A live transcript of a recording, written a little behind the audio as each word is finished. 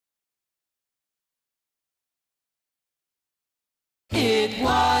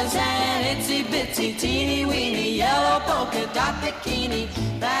was an itsy bitsy teeny weeny yellow polka dot bikini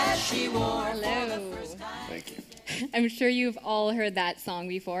that she wore for the first time. Thank you. I'm sure you've all heard that song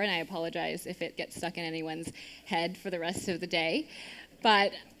before, and I apologize if it gets stuck in anyone's head for the rest of the day.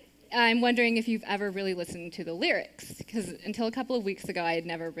 But I'm wondering if you've ever really listened to the lyrics, because until a couple of weeks ago, I had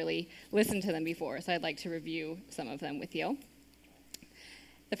never really listened to them before, so I'd like to review some of them with you.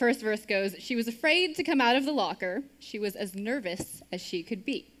 The first verse goes, "She was afraid to come out of the locker. She was as nervous as she could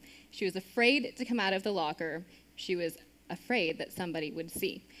be. She was afraid to come out of the locker. She was afraid that somebody would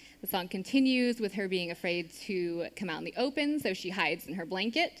see." The song continues with her being afraid to come out in the open, so she hides in her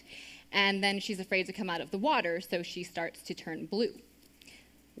blanket. And then she's afraid to come out of the water, so she starts to turn blue.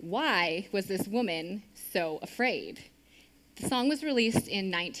 Why was this woman so afraid? The song was released in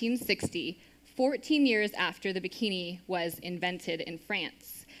 1960, 14 years after the bikini was invented in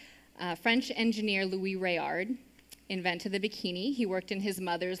France. French engineer Louis Rayard invented the bikini. He worked in his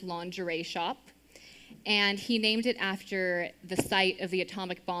mother's lingerie shop, and he named it after the site of the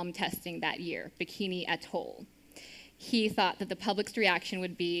atomic bomb testing that year, Bikini Atoll. He thought that the public's reaction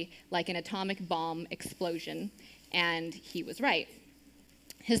would be like an atomic bomb explosion, and he was right.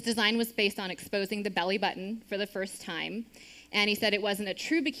 His design was based on exposing the belly button for the first time, and he said it wasn't a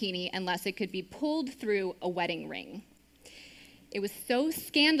true bikini unless it could be pulled through a wedding ring. It was so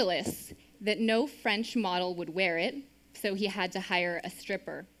scandalous that no French model would wear it, so he had to hire a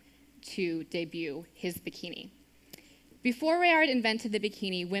stripper to debut his bikini. Before Rayard invented the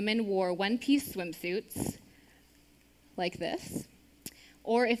bikini, women wore one-piece swimsuits like this.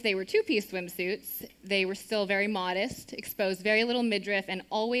 Or if they were two-piece swimsuits, they were still very modest, exposed very little midriff, and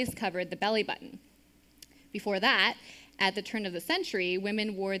always covered the belly button. Before that, at the turn of the century,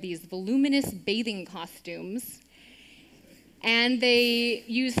 women wore these voluminous bathing costumes, and they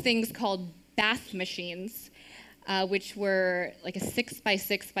used things called bath machines, which were like a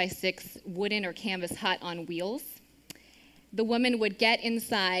 6x6x6 wooden or canvas hut on wheels. The woman would get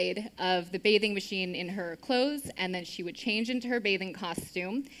inside of the bathing machine in her clothes, and then she would change into her bathing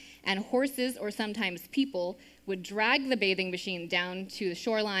costume, and horses or sometimes people would drag the bathing machine down to the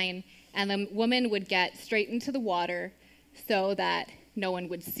shoreline, and the woman would get straight into the water so that no one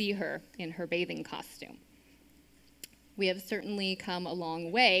would see her in her bathing costume. We have certainly come a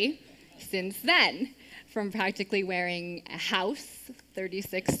long way since then, from practically wearing a house,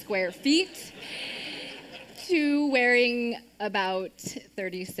 36 square feet, to wearing about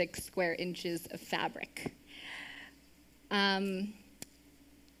 36 square inches of fabric.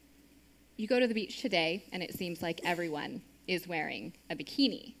 You go to the beach today, and it seems like everyone is wearing a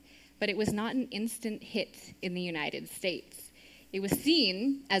bikini. But it was not an instant hit in the United States. It was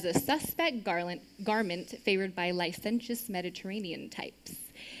seen as a suspect garment favored by licentious Mediterranean types.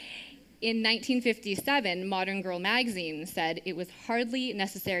 In 1957, Modern Girl magazine said it was hardly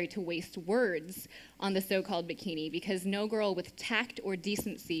necessary to waste words on the so-called bikini because no girl with tact or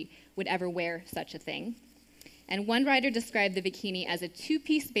decency would ever wear such a thing. And one writer described the bikini as a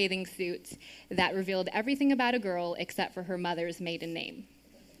two-piece bathing suit that revealed everything about a girl except for her mother's maiden name.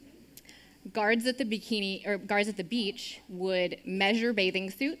 Guards at the beach would measure bathing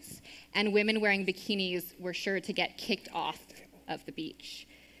suits, and women wearing bikinis were sure to get kicked off of the beach.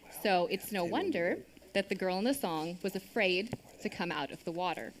 So it's no wonder that the girl in the song was afraid to come out of the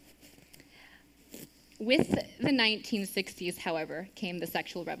water. With the 1960s, however, came the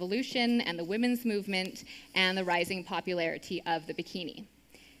sexual revolution and the women's movement and the rising popularity of the bikini.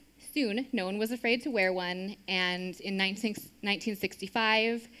 Soon, no one was afraid to wear one, and in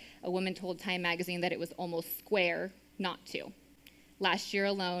 1965, a woman told Time magazine that it was almost square not to. Last year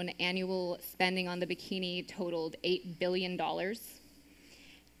alone, annual spending on the bikini totaled $8 billion.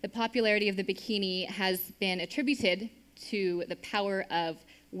 The popularity of the bikini has been attributed to the power of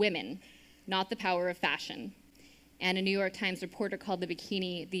women, not the power of fashion. And a New York Times reporter called the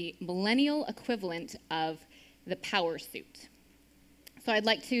bikini the millennial equivalent of the power suit. So I'd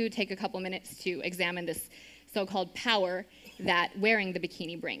like to take a couple minutes to examine this so-called power that wearing the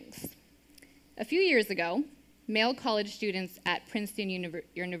bikini brings. A few years ago, male college students at Princeton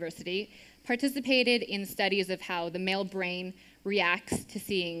University participated in studies of how the male brain reacts to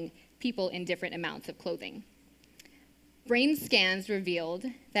seeing people in different amounts of clothing. Brain scans revealed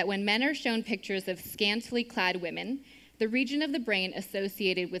that when men are shown pictures of scantily clad women, the region of the brain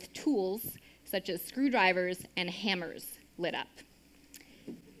associated with tools, such as screwdrivers and hammers, lit up.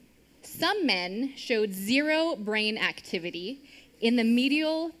 Some men showed zero brain activity in the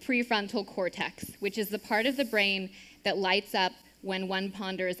medial prefrontal cortex, which is the part of the brain that lights up when one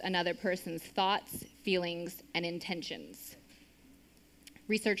ponders another person's thoughts, feelings, and intentions.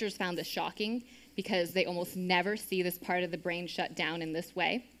 Researchers found this shocking because they almost never see this part of the brain shut down in this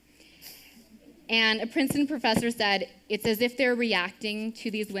way. And a Princeton professor said, it's as if they're reacting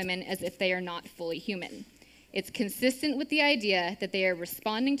to these women as if they are not fully human. It's consistent with the idea that they are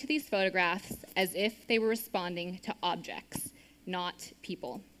responding to these photographs as if they were responding to objects, not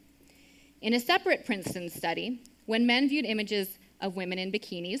people. In a separate Princeton study, when men viewed images of women in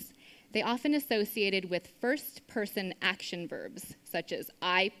bikinis, they often associated with first-person action verbs, such as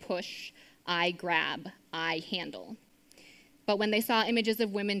I push, I grab, I handle. But when they saw images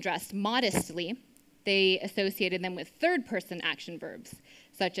of women dressed modestly, they associated them with third-person action verbs,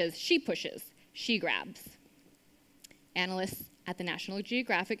 such as she pushes, she grabs. Analysts at the National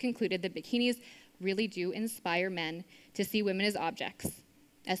Geographic concluded that bikinis really do inspire men to see women as objects,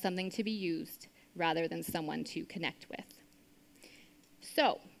 as something to be used rather than someone to connect with.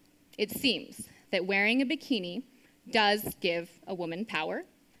 So, it seems that wearing a bikini does give a woman power,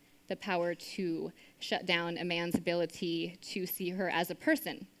 the power to shut down a man's ability to see her as a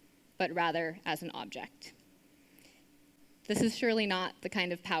person, but rather as an object. This is surely not the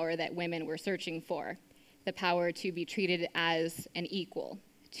kind of power that women were searching for, the power to be treated as an equal,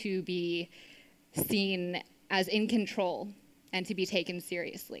 to be seen as in control, and to be taken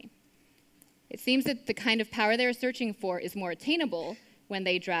seriously. It seems that the kind of power they're searching for is more attainable when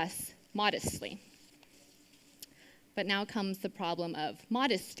they dress modestly. But now comes the problem of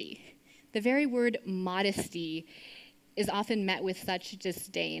modesty. The very word modesty is often met with such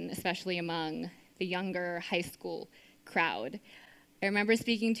disdain, especially among the younger high school crowd. I remember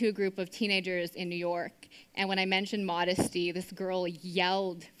speaking to a group of teenagers in New York, and when I mentioned modesty, this girl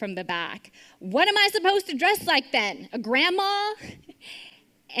yelled from the back, "What am I supposed to dress like then? A grandma?"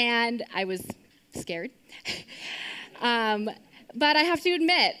 And I was scared. But I have to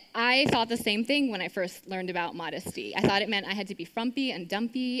admit, I thought the same thing when I first learned about modesty. I thought it meant I had to be frumpy and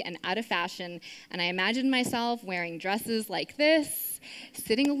dumpy and out of fashion, and I imagined myself wearing dresses like this,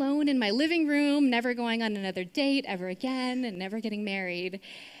 sitting alone in my living room, never going on another date ever again, and never getting married.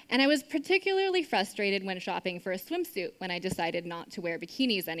 And I was particularly frustrated when shopping for a swimsuit when I decided not to wear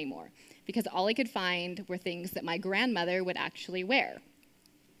bikinis anymore, because all I could find were things that my grandmother would actually wear.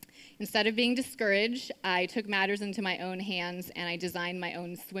 Instead of being discouraged, I took matters into my own hands and I designed my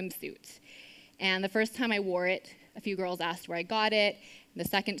own swimsuit. And the first time I wore it, a few girls asked where I got it. The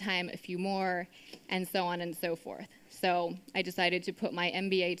second time, a few more, and so on and so forth. So I decided to put my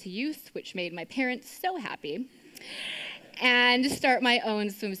MBA to use, which made my parents so happy, and start my own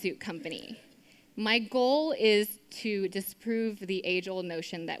swimsuit company. My goal is to disprove the age-old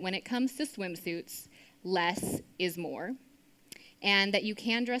notion that when it comes to swimsuits, less is more, and that you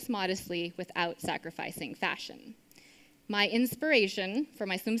can dress modestly without sacrificing fashion. My inspiration for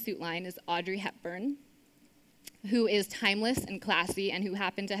my swimsuit line is Audrey Hepburn, who is timeless and classy and who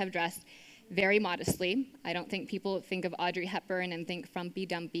happened to have dressed very modestly. I don't think people think of Audrey Hepburn and think frumpy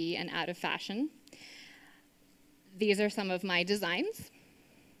dumpy and out of fashion. These are some of my designs.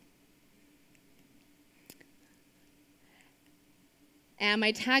 And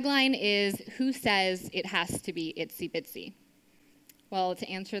my tagline is, "Who says it has to be itsy bitsy?" Well, to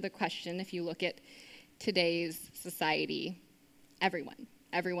answer the question, if you look at today's society,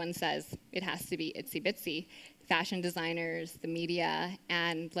 everyone says it has to be itsy bitsy. Fashion designers, the media,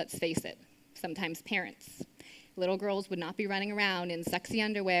 and let's face it, sometimes parents. Little girls would not be running around in sexy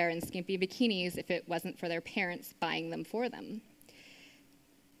underwear and skimpy bikinis if it wasn't for their parents buying them for them.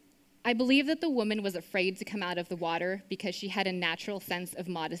 I believe that the woman was afraid to come out of the water because she had a natural sense of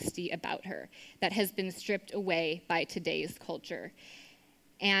modesty about her that has been stripped away by today's culture.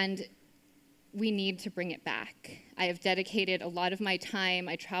 And we need to bring it back. I have dedicated a lot of my time.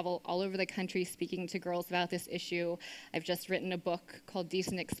 I travel all over the country speaking to girls about this issue. I've just written a book called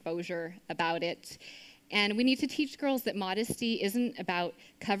Decent Exposure about it. And we need to teach girls that modesty isn't about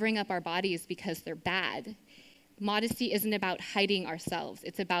covering up our bodies because they're bad. Modesty isn't about hiding ourselves.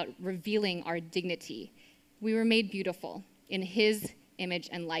 It's about revealing our dignity. We were made beautiful in His image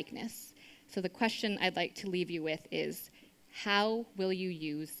and likeness. So the question I'd like to leave you with is, how will you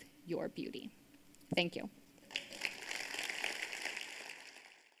use your beauty? Thank you.